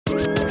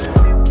Today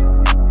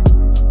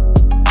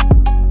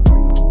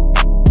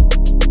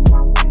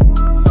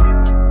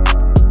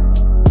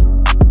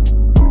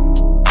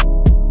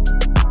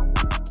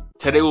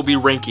we'll be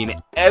ranking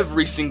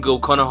every single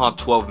Konoha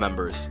 12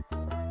 members,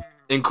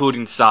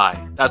 including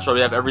Sai. That's right, we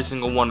have every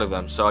single one of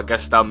them, so I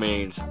guess that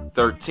means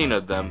 13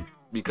 of them,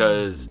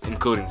 because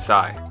including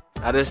Sai.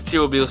 Now this tier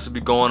will be able to be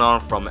going on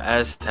from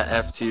S to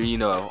F tier, you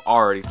know,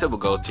 already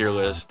typical tier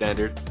list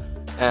standard.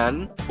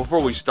 And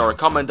before we start,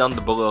 comment down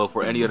below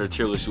for any other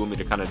tier list you want me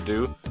to kind of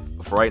do.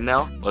 But for right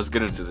now, let's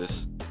get into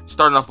this.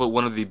 Starting off with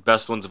one of the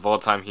best ones of all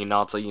time,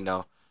 Hinata. You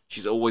know,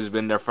 she's always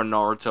been there for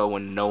Naruto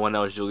when no one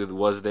else really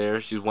was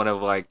there. She's one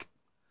of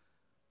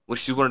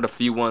she's one of the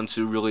few ones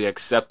who really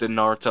accepted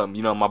Naruto,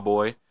 you know, my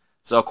boy.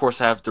 So of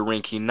course I have to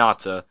rank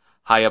Hinata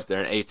high up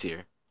there in A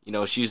tier. You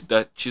know, she's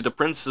the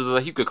princess of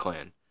the Hyuga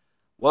clan.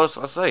 What else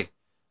can I say?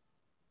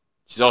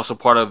 She's also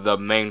part of the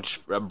main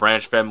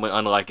branch family,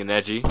 unlike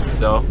Neji,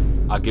 so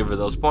I'll give her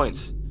those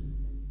points.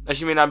 Now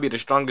she may not be the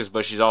strongest,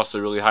 but she's also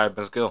really high up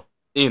in skill.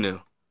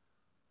 Inu.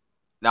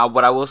 Now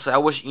what I will say, I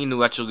wish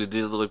Inu actually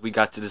did, we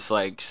got to just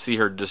see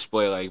her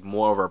display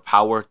more of her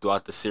power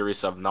throughout the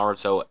series of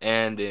Naruto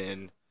and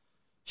in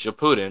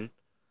Shippuden.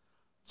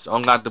 So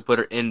I'm gonna have to put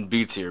her in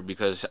B tier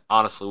because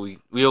honestly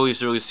we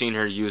always really seen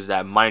her use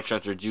that mind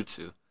transfer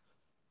jutsu.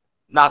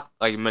 Not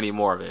many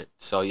more of it.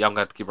 So yeah, I'm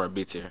gonna have to keep her in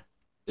B tier.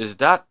 Is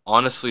that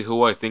honestly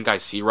who I think I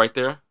see right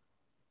there?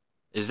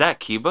 Is that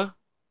Kiba?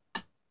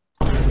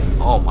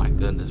 Oh my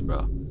goodness,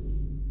 bro.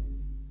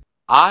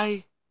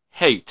 I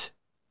hate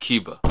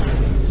Kiba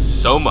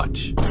so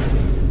much.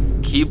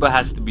 Kiba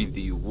has to be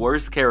the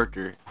worst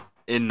character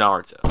in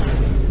Naruto.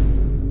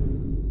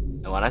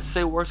 And when I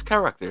say worst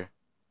character,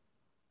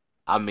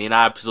 I mean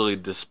I absolutely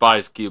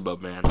despise Kiba,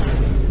 man.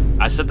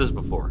 I said this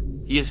before.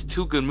 He has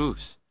two good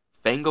moves.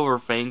 Fang over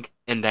Fang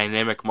and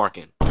dynamic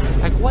marking.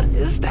 What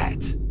is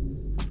that?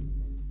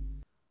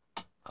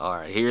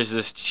 Alright, here's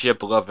this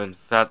chip-loving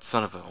fat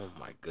son of a... Oh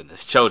my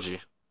goodness. Choji.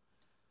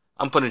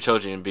 I'm putting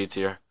Choji in B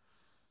tier.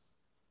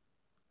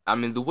 I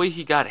mean, the way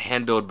he got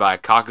handled by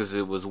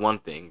Kakuzu was one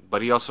thing,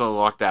 but he also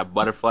unlocked that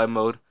butterfly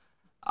mode.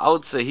 I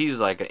would say he's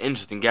an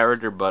interesting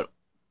character, but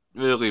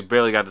really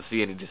barely got to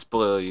see any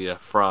display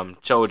from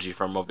Choji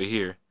from over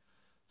here.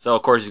 So,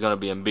 of course, he's going to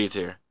be in B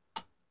tier.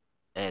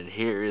 And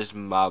here is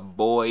my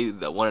boy,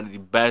 one of the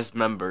best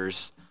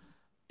members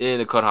in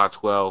the Konoha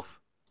 12,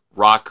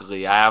 Rock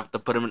Lee. I have to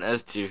put him in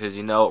S tier because,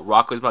 you know,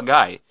 Rock Lee's my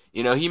guy.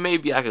 You know, he may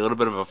be a little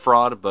bit of a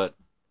fraud, but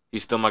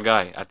he's still my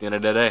guy at the end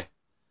of the day.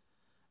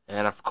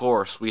 And, of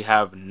course, we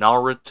have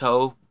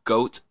Naruto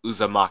Goat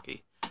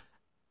Uzumaki.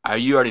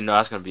 You already know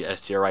that's going to be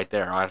S tier right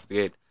there, right after the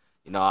gate.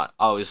 You know, I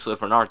always slip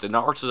for Naruto.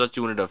 Naruto's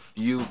actually one of the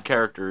few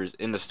characters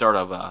in the start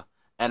of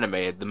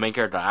anime, the main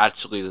character I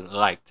actually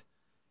liked.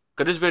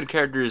 Because there's been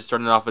characters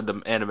starting off with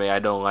the anime I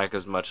don't like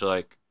as much.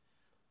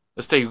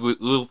 Let's take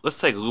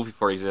Luffy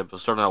for example.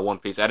 Starting on One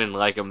Piece, I didn't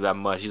like him that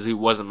much. He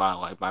wasn't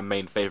my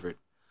main favorite.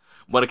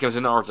 When it comes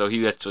to Naruto,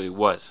 he actually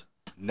was.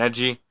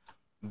 Neji,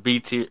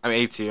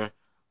 A tier.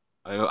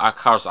 I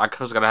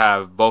gotta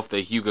have both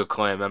the Hyuga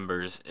clan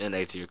members in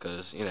A tier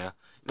because you know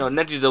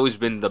Neji's always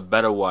been the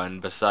better one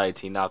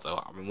besides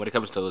Hinata. I mean, when it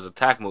comes to his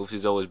attack moves,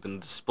 he's always been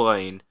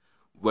displaying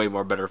way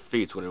more better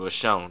feats when it was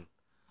shown.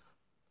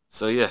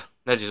 So yeah,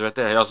 Neji's right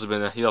there. He also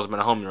been a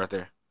homie right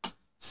there.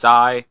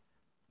 Sai,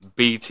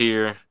 B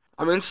tier.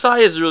 I mean, Sai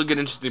is a really good,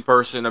 interesting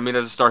person. I mean,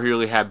 as a start, he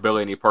really had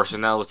barely any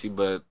personality,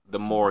 but the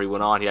more he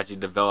went on, he actually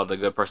developed a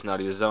good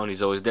personality of his own.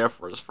 He's always there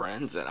for his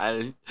friends,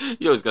 and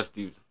he always got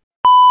Steve.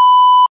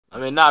 I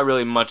mean, not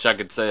really much I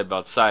could say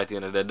about Sai at the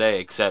end of the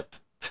day, except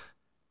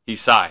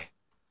he's Sai.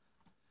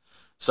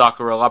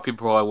 Sakura, a lot of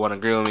people probably won't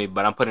agree with me,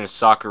 but I'm putting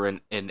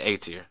Sakura in A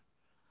tier.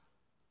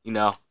 You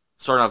know,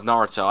 starting off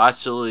Naruto, I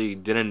actually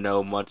didn't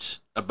know much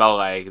about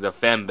the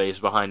fan base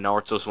behind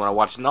Naruto, so when I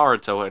watched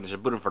Naruto and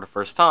Shippuden for the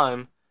first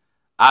time,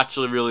 I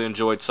actually really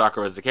enjoyed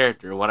Sakura as a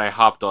character. When I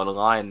hopped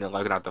online and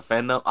looking at the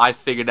fandom, I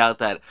figured out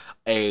that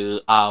a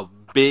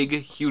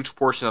big, huge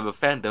portion of the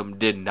fandom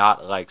did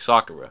not like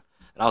Sakura,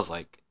 and I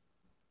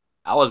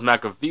was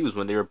mad confused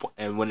when they were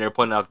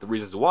pointing out the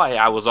reasons why.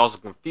 I was also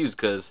confused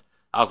because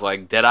I was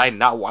like, did I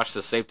not watch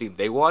the same thing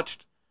they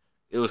watched?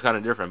 It was kind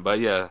of different, but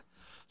yeah,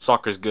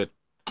 Sakura's good.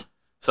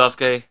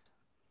 Sasuke,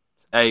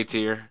 A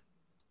tier.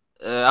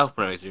 I'll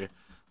put him A tier.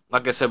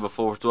 Like I said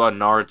before, throughout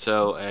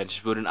Naruto and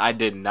Shippuden, I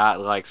did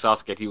not like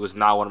Sasuke. He was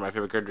not one of my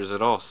favorite characters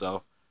at all,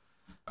 so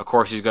of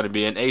course he's going to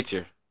be in A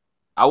tier.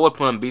 I would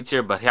put him in B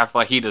tier, but I feel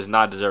like he does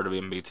not deserve to be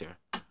in B tier.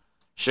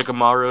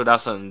 Shikamaru,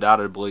 that's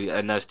undoubtedly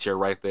an S tier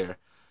right there.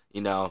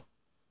 You know,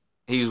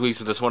 he's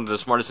one of the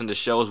smartest in the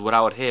shows.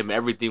 Without him,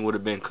 everything would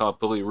have been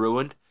completely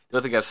ruined. The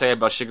other thing I say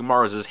about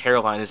Shikamaru is his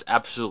hairline is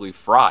absolutely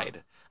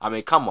fried. I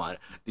mean, come on.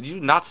 Did you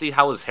not see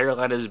how his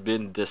hairline has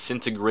been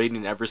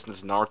disintegrating ever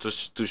since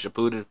Naruto to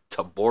Shippuden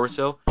to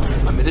Boruto?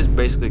 I mean, it's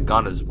basically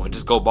gone at this point.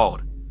 Just go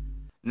bald.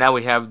 Now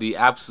we have the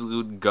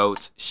absolute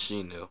GOAT,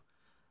 Shinu.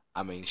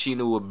 I mean,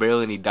 Shinu with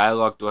barely any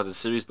dialogue throughout the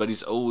series, but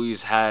he's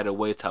always had a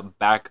way to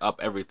back up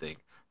everything.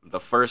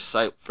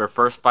 For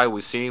first fight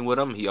we seen with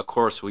him, of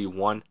course we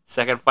won.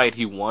 Second fight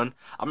he won.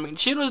 I mean,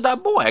 Shino's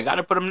that boy. I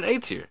gotta put him in A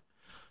tier.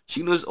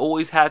 Shino's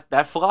always had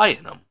that fly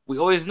in him. We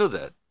always knew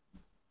that.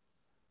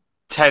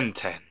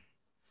 10-10.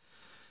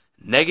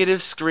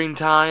 Negative screen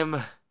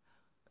time,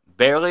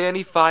 barely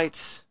any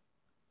fights,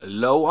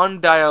 low on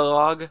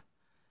dialogue,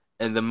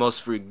 and the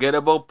most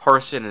forgettable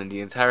person in the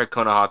entire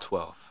Konoha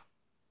 12.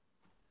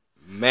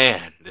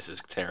 Man, this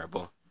is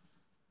terrible.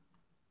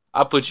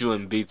 I'll put you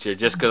in B tier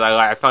just because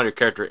I found your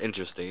character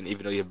interesting,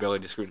 even though you have barely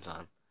the screen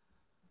time.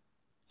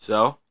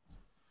 So,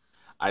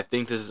 I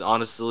think this is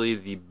honestly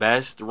the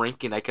best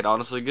ranking I could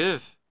honestly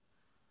give.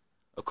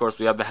 Of course,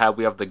 we have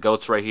the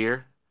goats right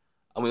here.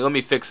 I mean, let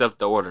me fix up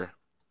the order.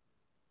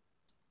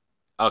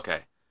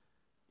 Okay.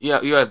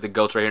 Yeah, you have the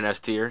goats right here in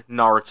S tier.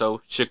 Naruto,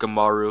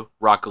 Shikamaru,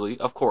 Rock Lee.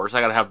 Of course, I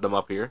gotta have them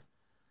up here.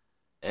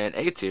 And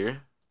A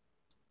tier,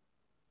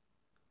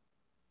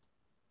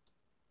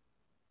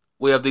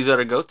 we have these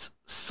other goats.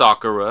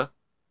 Sakura,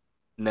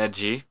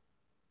 Neji,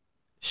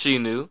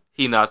 Shinu,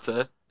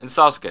 Hinata, and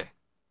Sasuke.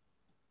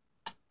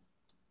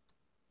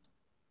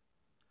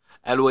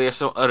 And we have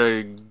some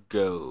other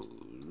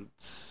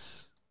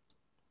goats.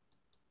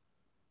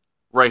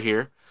 Right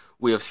here,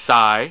 we have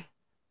Sai,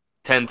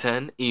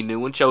 Tenten,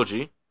 Inu, and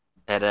Choji.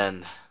 And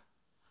then,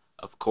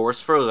 of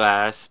course, for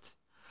last,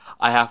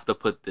 I have to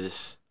put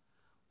this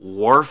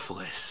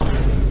worthless,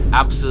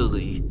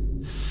 absolutely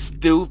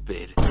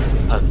stupid,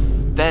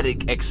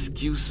 pathetic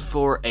excuse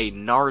for a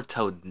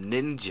Naruto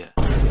ninja.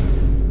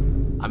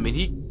 I mean,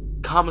 he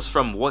comes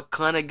from what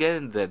clan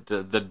again?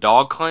 The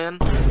dog clan?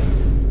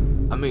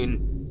 I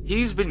mean,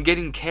 he's been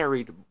getting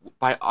carried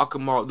by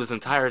Akamaru this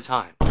entire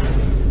time.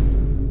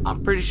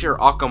 I'm pretty sure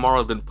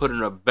Akamaru's been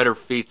putting up better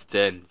feats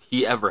than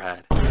he ever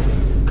had.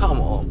 Come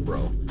on,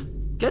 bro.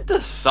 Get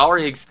this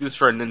sorry excuse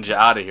for a ninja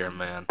out of here,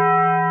 man.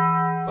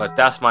 But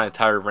that's my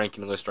entire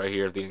ranking list right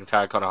here, the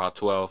entire Konoha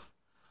 12.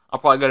 I'm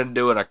probably gonna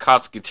do an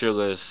Akatsuki tier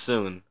list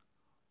soon.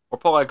 Or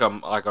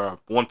probably like a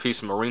One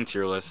Piece Marine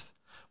tier list.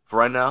 For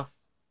right now,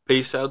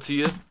 peace out to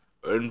you,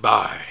 and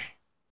bye.